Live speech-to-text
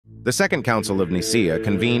The Second Council of Nicaea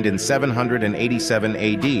convened in 787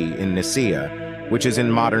 AD in Nicaea, which is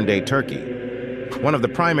in modern-day Turkey. One of the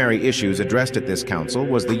primary issues addressed at this council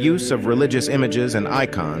was the use of religious images and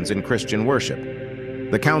icons in Christian worship.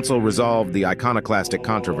 The council resolved the iconoclastic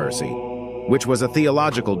controversy, which was a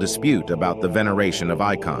theological dispute about the veneration of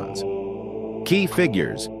icons. Key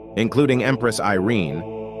figures, including Empress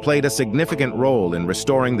Irene, played a significant role in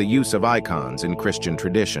restoring the use of icons in Christian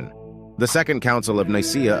tradition. The Second Council of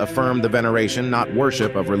Nicaea affirmed the veneration, not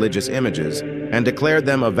worship, of religious images and declared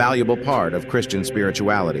them a valuable part of Christian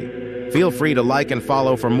spirituality. Feel free to like and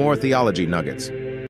follow for more theology nuggets.